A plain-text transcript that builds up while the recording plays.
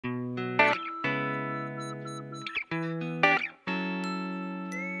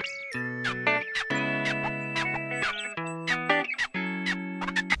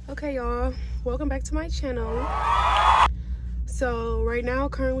Okay, y'all, welcome back to my channel. So right now,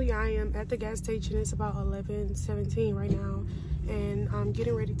 currently I am at the gas station. It's about 11:17 right now, and I'm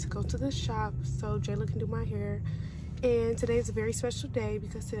getting ready to go to the shop so Jayla can do my hair. And today is a very special day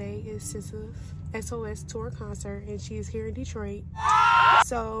because today is SZA's S.O.S tour concert, and she is here in Detroit.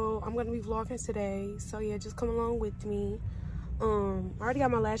 So I'm gonna be vlogging today, so yeah, just come along with me. I already got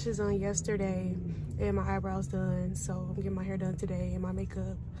my lashes on yesterday and my eyebrows done, so I'm getting my hair done today and my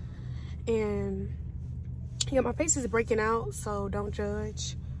makeup. And yeah, my face is breaking out, so don't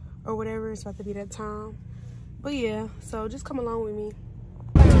judge or whatever. It's about to be that time. But yeah, so just come along with me.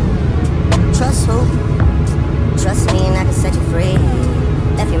 Trust who? Trust me and I can set you free.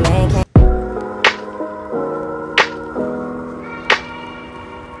 If your man can't.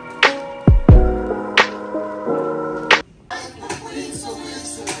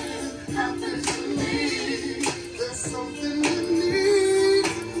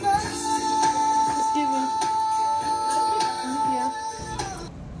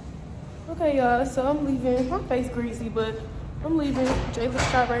 Okay, y'all, so I'm leaving. My face greasy, but I'm leaving Jayla's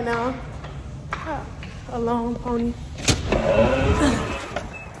shop right now. A long pony.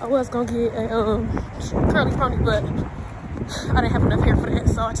 I was gonna get a curly pony, but I didn't have enough hair for that,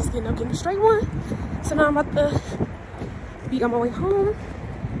 so I just ended up getting a straight one. So now I'm about to be on my way home.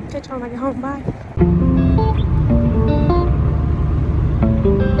 Catch y'all when I get home. Bye.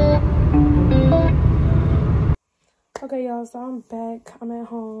 Okay, y'all, so I'm back. I'm at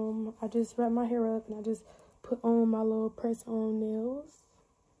home. I just wrapped my hair up and I just put on my little press-on nails.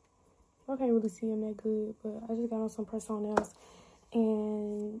 I can't really see them that good, but I just got on some press-on nails.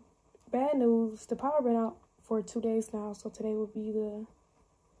 And bad news, the power been out for 2 days now, so today will be the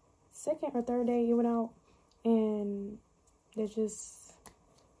second or third day it went out. And that just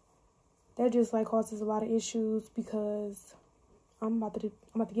like causes a lot of issues because I'm about to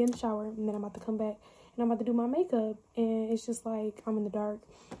get in the shower and then I'm about to come back and I'm about to do my makeup, and it's just like I'm in the dark.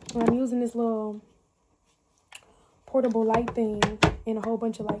 And I'm using this little portable light thing and a whole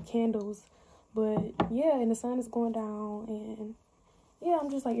bunch of like candles, but yeah, and the sun is going down, and yeah, I'm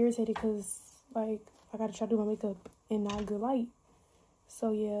just like irritated because like I gotta try to do my makeup in not good light.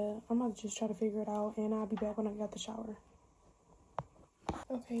 So yeah, I'm gonna just try to figure it out, and I'll be back when I got the shower.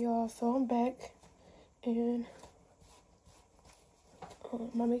 Okay, y'all, so I'm back, and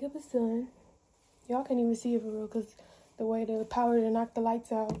my makeup is done. Y'all can't even see it for real because the way the power to knock the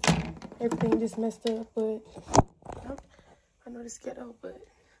lights out, everything just messed up. But I know this ghetto, but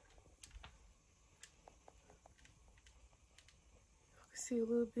I can see a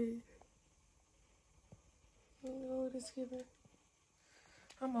little bit. I don't know what it's giving.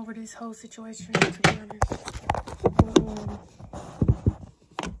 I'm over this whole situation, to be honest.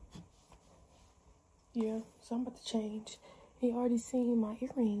 Yeah, so I'm about to change. You already seen my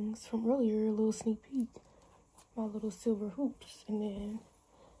earrings from earlier, a little sneak peek. My little silver hoops, and then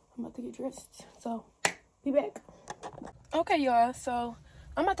I'm about to get dressed. So, be back. Okay, y'all, so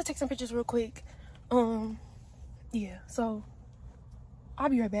I'm about to take some pictures real quick. Yeah, so I'll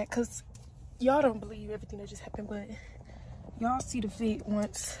be right back because y'all don't believe everything that just happened, but y'all see the fit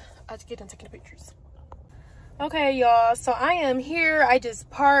once I get done taking the pictures. Okay, y'all, so I am here. I just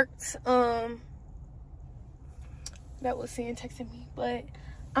parked. That was Sin texting me, but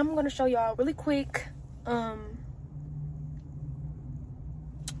I'm gonna show y'all really quick. I'm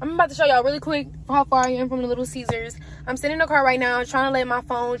about to show y'all really quick how far I am from the Little Caesars. I'm sitting in the car right now trying to let my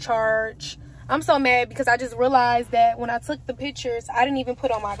phone charge. I'm so mad because I just realized that when I took the pictures, I didn't even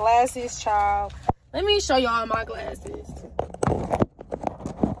put on my glasses, child. Let me show y'all my glasses.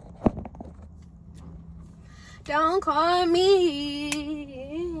 Don't call me.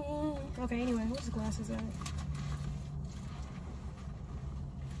 Okay, anyway, where's the glasses at?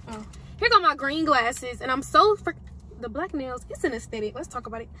 Oh, here go my green glasses, and I'm so the black nails. It's an aesthetic. Let's talk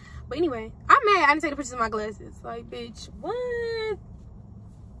about it. But anyway, I'm mad I didn't take the pictures of my glasses. Like, bitch, what?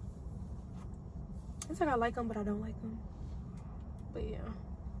 It's like I like them, but I don't like them. But yeah,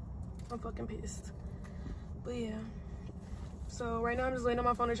 I'm fucking pissed. But yeah, so right now I'm just laying on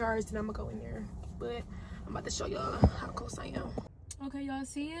my phone to charge, and I'm gonna go in there. But I'm about to show y'all how close I am. Okay, y'all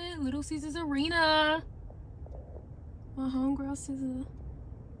see it? Little Caesars Arena. My homegirl SZA.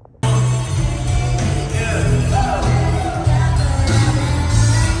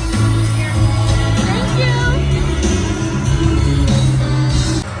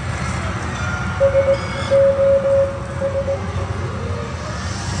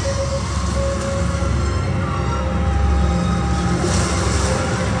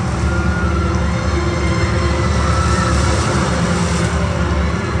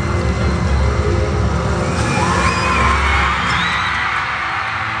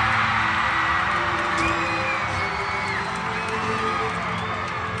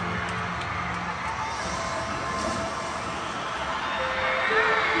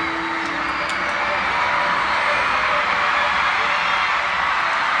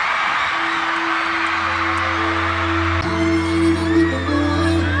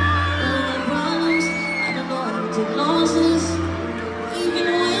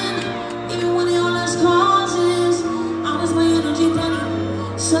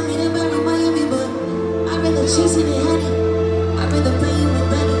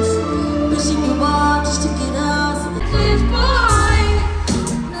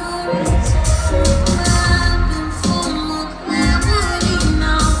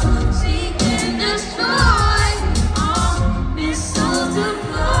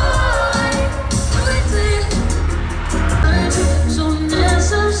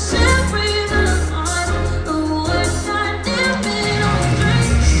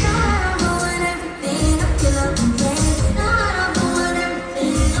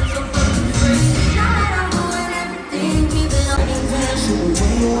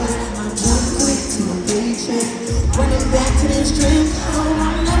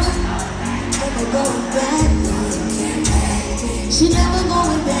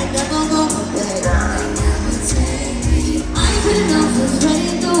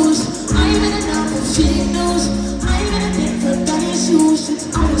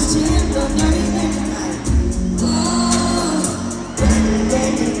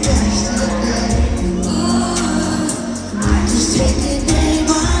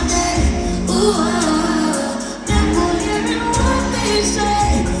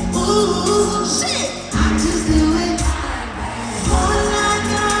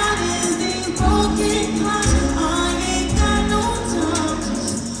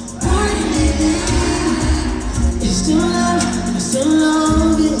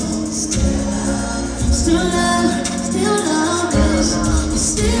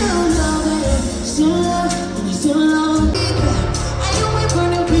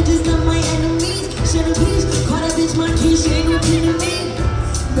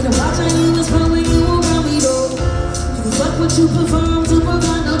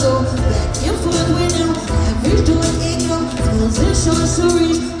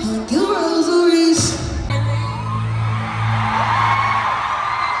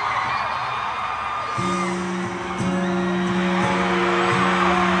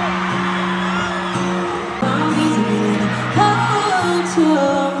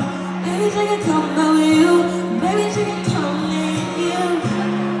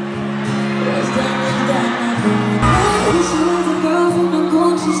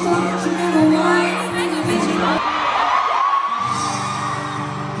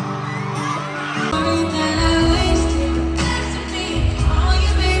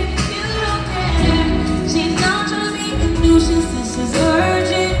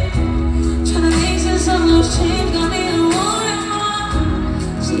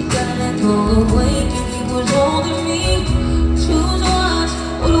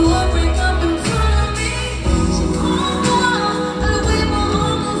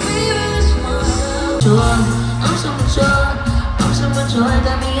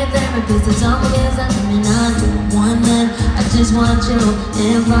 Got me a therapist to tell me there's nothing and I do one man. I just want you.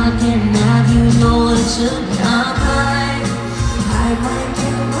 If I can't have you, know what it should be. I might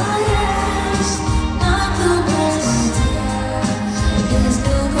get my ass, not the best. There's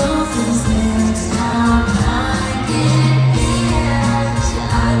no confidence next time I get here.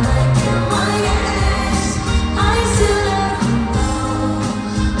 I might get my ass, I still have to know.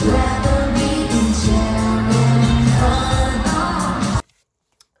 Rather be in jail than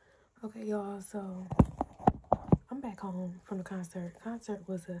Okay, y'all, so I'm back home from the concert. Concert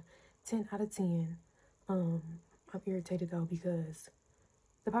was a 10 out of 10. I'm irritated though because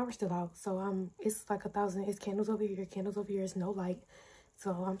the power's still out. So it's like 1,000. It's candles over here, it's no light.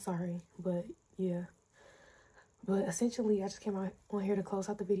 So I'm sorry, but yeah. But essentially, I just came out on here to close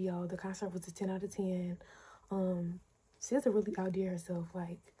out the video. The concert was a 10 out of 10. SZA really outdid herself.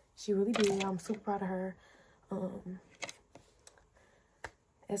 Like, she really did. I'm super proud of her.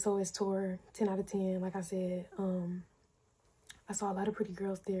 S.O.S tour, 10 out of 10. Like I said, I saw a lot of pretty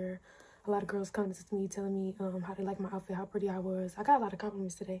girls there. A lot of girls coming to me, telling me how they like my outfit, how pretty I was. I got a lot of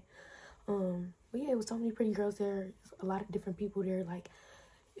compliments today. But yeah, it was so many pretty girls there. A lot of different people there. Like,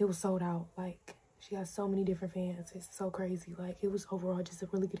 it was sold out. Like, she has so many different fans. It's so crazy. Like, it was overall just a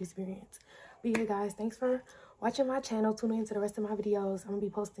really good experience. But yeah, guys, thanks for watching my channel. Tune in to the rest of my videos. I'm gonna be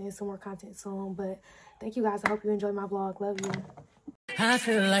posting some more content soon. But thank you guys. I hope you enjoyed my vlog. Love you. I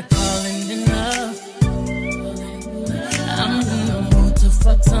feel like falling in love. I'm in the mood to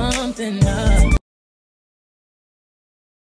fuck something up.